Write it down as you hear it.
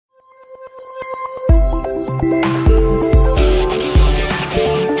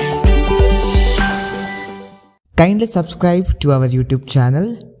Kindly subscribe to our YouTube channel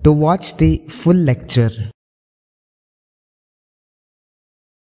to watch the full lecture.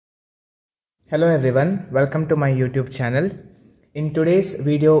 Hello everyone, welcome to my YouTube channel. In today's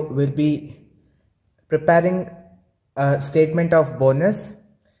video, we'll be preparing a statement of bonus,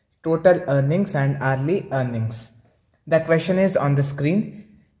 total earnings and hourly earnings. The question is on the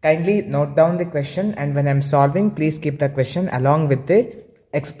screen. Kindly note down the question, and when I'm solving, please keep the question along with the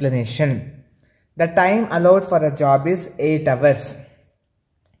explanation. The time allowed for a job is 8 hours.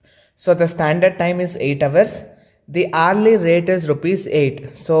 So the standard time is 8 hours. The hourly rate is rupees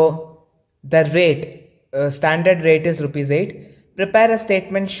 8. So the rate, standard rate is rupees 8. Prepare a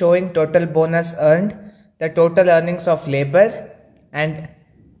statement showing total bonus earned, the total earnings of labor and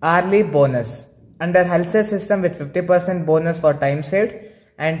hourly bonus under Halsey system with 50% bonus for time saved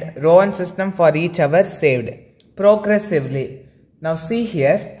and Rowan system for each hour saved progressively. Now see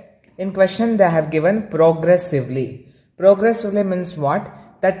here. In question they have given progressively. Progressively means what?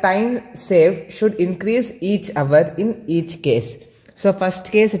 The time saved should increase each hour in each case. So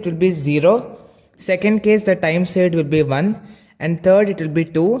first case it will be 0. Second case the time saved will be 1. And third it will be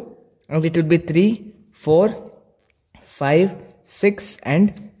 2. And it will be 3, 4, 5, 6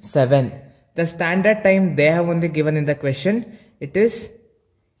 and 7. The standard time they have only given in the question. It is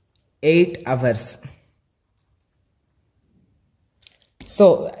 8 hours.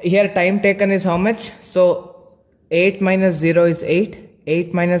 So here time taken is how much? So 8 minus 0 is 8,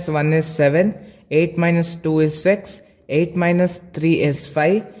 8 minus 1 is 7, 8 minus 2 is 6, 8 minus 3 is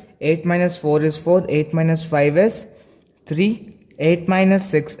 5, 8 minus 4 is 4, 8 minus 5 is 3, 8 minus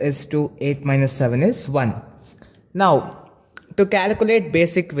 6 is 2, 8 minus 7 is 1. Now to calculate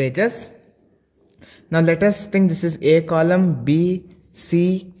basic wages, now let us think this is A column, B,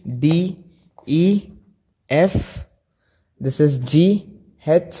 C, D, E, F, this is G,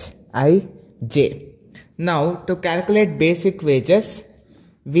 H, I, J. Now to calculate basic wages,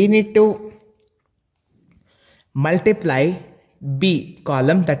 we need to multiply B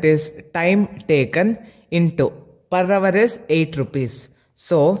column, that is time taken, into per hour is 8 rupees.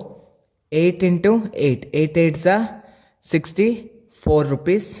 So 8 into 8, 8 8s are 64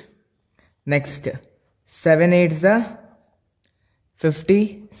 rupees. Next 7 8s are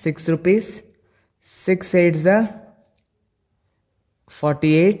 56 rupees. 6 8s are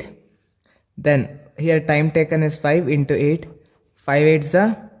 48. Then here time taken is 5 into 8. 5 8s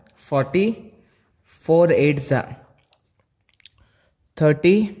are 40. 4 8s are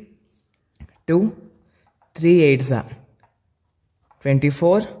 30. 2. 3 8s are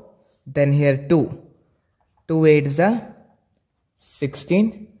 24. Then here 2. 2 8s are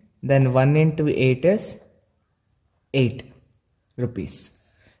 16. Then 1 into 8 is 8 rupees.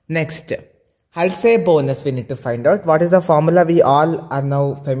 Next, Halsey bonus we need to find out. What is the formula? We all are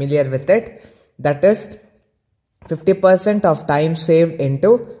now familiar with it. That is 50% of time saved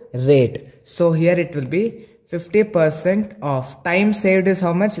into rate. So here it will be 50% of time saved is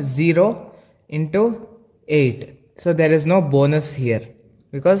how much? 0 into 8. So there is no bonus here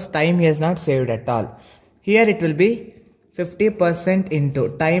because time he has not saved at all. Here it will be 50%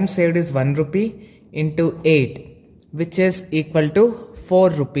 into time saved is 1 rupee into 8, which is equal to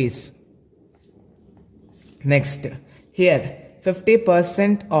 4 rupees. Next, here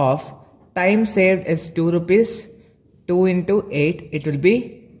 50% of time saved is 2 rupees. 2 into 8, it will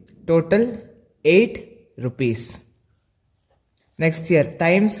be total 8 rupees. Next here,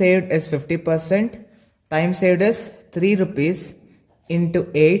 time saved is 50%. Time saved is 3 rupees into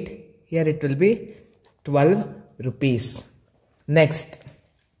 8. Here it will be 12 rupees. Next,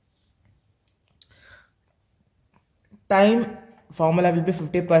 time formula will be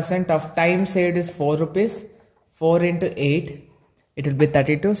 50% of time saved is 4 rupees. 4 into 8, it will be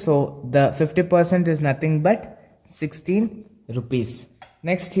 32. So the 50% is nothing but 16 rupees.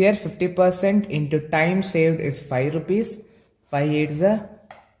 Next here 50% into time saved is 5 rupees. 5 8s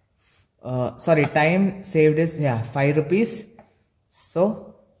are time saved is 5 rupees.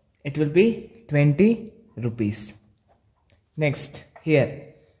 So it will be 20 rupees. Next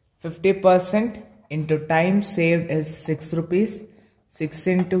here 50% into time saved is 6 rupees. 6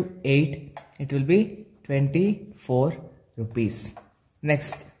 into 8, it will be 24 rupees.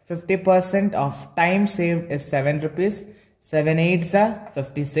 Next 50% of time saved is 7 rupees. 7 8s are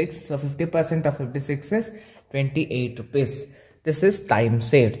 56. So 50% of 56 is 28 rupees. This is time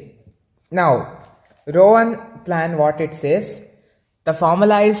saved. Now Rowan plan, what it says, the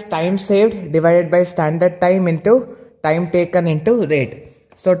formula is time saved divided by standard time into time taken into rate.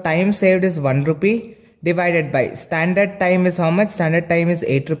 So time saved is 1 rupee divided by standard time is how much? Standard time is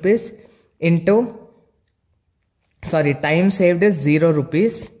 8 rupees into time saved is 0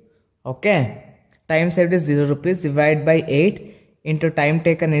 rupees. Okay, time saved is 0 rupees, divide by 8 into time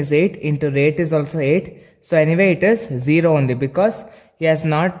taken is 8 into rate is also 8. So anyway it is 0 only because he has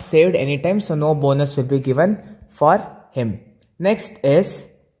not saved any time, so no bonus will be given for him. Next is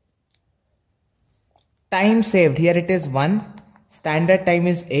time saved. Here it is 1, standard time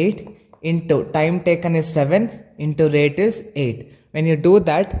is 8 into time taken is 7 into rate is 8. When you do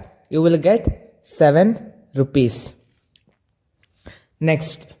that, you will get 7 rupees.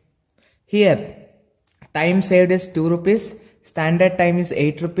 Next, here time saved is 2 rupees, standard time is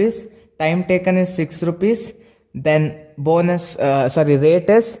 8 rupees, time taken is 6 rupees, then rate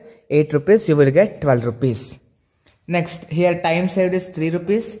is 8 rupees, you will get 12 rupees. Next, here time saved is 3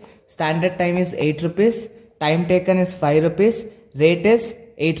 rupees, standard time is 8 rupees, time taken is 5 rupees, rate is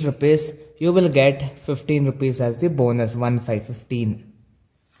 8 rupees, you will get 15 rupees as the bonus, 15.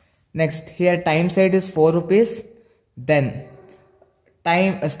 Next, here time saved is 4 rupees, then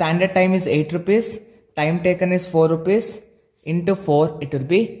standard time is 8 rupees, time taken is 4 rupees, into 4 it will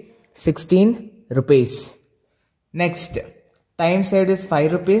be 16 rupees. Next, time saved is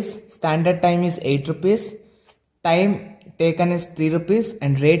 5 rupees, standard time is 8 rupees, time taken is 3 rupees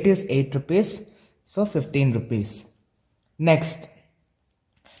and rate is 8 rupees, so 15 rupees. Next,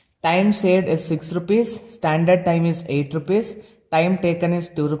 time saved is 6 rupees, standard time is 8 rupees, time taken is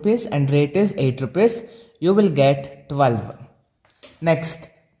 2 rupees and rate is 8 rupees, you will get 12. Next,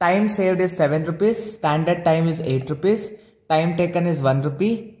 time saved is 7 rupees, standard time is 8 rupees, time taken is 1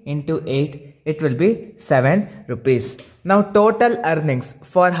 rupee into 8, it will be 7 rupees. Now total earnings.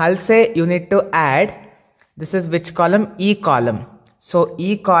 For Halsey, you need to add, this is which column? E column. So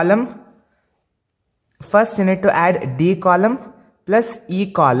E column, first you need to add D column plus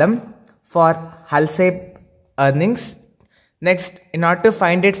E column for Halsey earnings. Next, in order to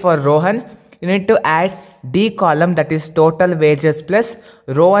find it for Rohan, you need to add D column, that is total wages, plus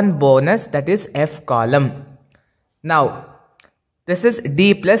Rowan bonus, that is F column. Now, this is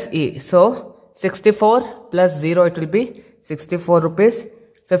D plus E. So, 64 plus 0, it will be 64 rupees.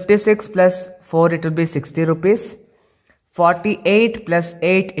 56 plus 4, it will be 60 rupees. 48 plus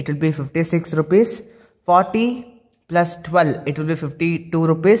 8, it will be 56 rupees. 40 plus 12, it will be 52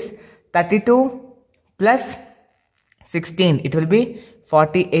 rupees. 32 plus 16, it will be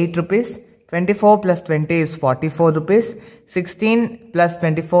 48 rupees. 24 plus 20 is 44 rupees. 16 plus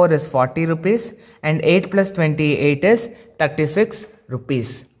 24 is 40 rupees. And 8 plus 28 is 36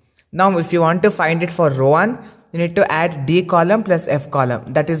 rupees. Now, if you want to find it for Rowan, you need to add D column plus F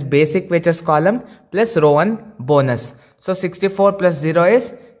column. That is basic wages column plus Rowan bonus. So, 64 plus 0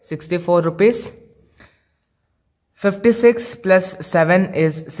 is 64 rupees. 56 plus 7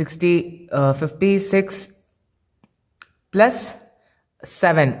 is 56 plus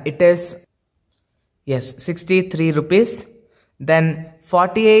 7, it is 63 rupees. Then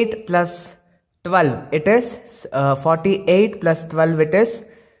 48 plus 12, it is 48 plus 12, it is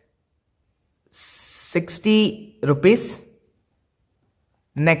 60 rupees.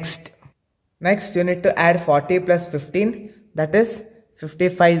 Next you need to add 40 plus 15, that is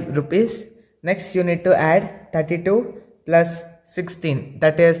 55 rupees. Next you need to add 32 plus 16,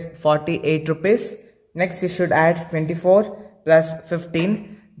 that is 48 rupees. Next you should add 24 plus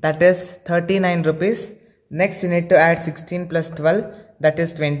 15, that is 39 rupees. Next you need to add 16 plus 12, that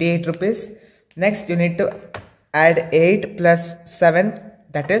is 28 rupees. Next you need to add 8 plus 7,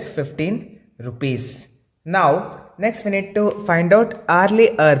 that is 15 rupees. Now next we need to find out hourly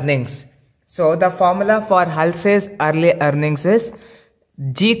earnings. So the formula for Halsey's hourly earnings is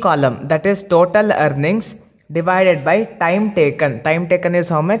G column, that is total earnings, divided by time taken. Time taken is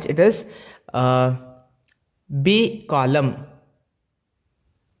how much? It is B column.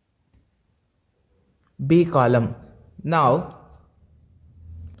 B column. Now,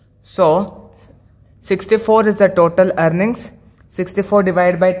 so 64 is the total earnings. 64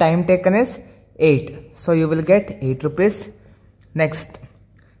 divided by time taken is 8. So you will get 8 rupees. Next,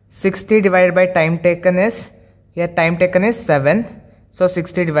 60 divided by time taken is, here time taken is 7. So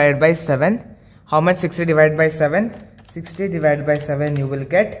 60 divided by 7. How much 60 divided by 7? 60 divided by 7, you will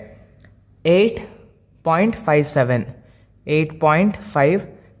get 8.57.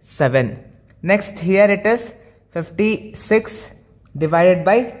 8.57. Next, here it is 56 divided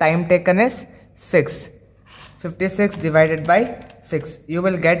by time taken is 6. 56 divided by 6. You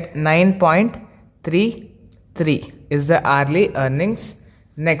will get 9.33 is the hourly earnings.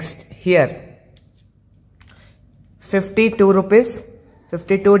 Next, here 52 rupees.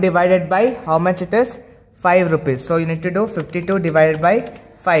 52 divided by how much it is? 5 rupees. So you need to do 52 divided by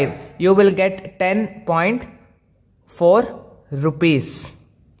 5. You will get 10.4 rupees.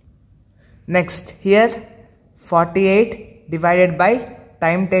 Next, here 48 divided by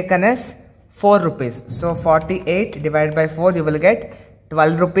time taken is 4 rupees. So 48 divided by 4, you will get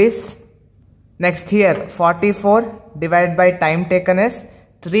 12 rupees. Next here 44 divided by time taken is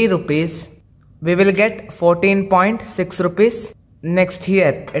 3 rupees. We will get 14.6 rupees. Next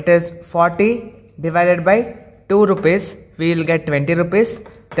here it is 40 divided by 2 rupees. We will get 20 rupees.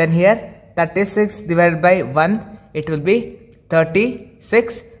 Then here 36 divided by 1, it will be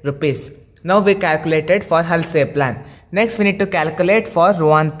 36 rupees. Now we calculated for Halsey plan. Next we need to calculate for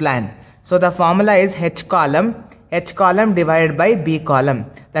Rowan plan. So the formula is H column divided by B column.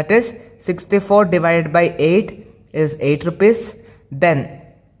 That is 64 divided by 8 is 8 rupees. Then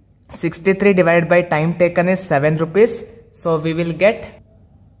 63 divided by time taken is 7 rupees. So we will get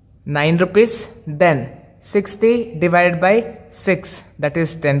 9 rupees. Then 60 divided by 6, that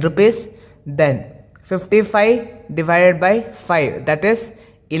is 10 rupees. Then 55 divided by 5, that is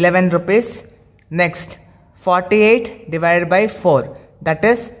 11 rupees. Next 48 divided by 4, that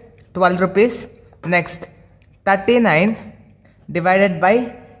is 12 rupees. Next 39 divided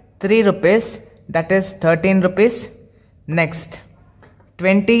by 3 rupees, that is 13 rupees. Next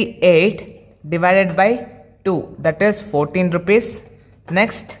 28 divided by 2, that is 14 rupees.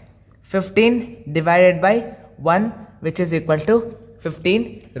 Next 15 divided by 1, which is equal to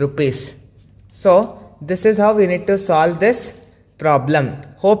 15 rupees. So this is how we need to solve this problem.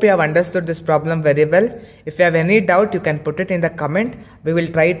 Hope you have understood this problem very well. If you have any doubt, you can put it in the comment. We will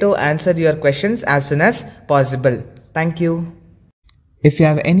try to answer your questions as soon as possible. Thank you. If you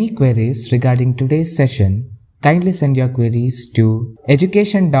have any queries regarding today's session, kindly send your queries to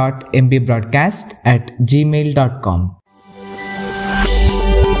education.mbroadcast@gmail.com.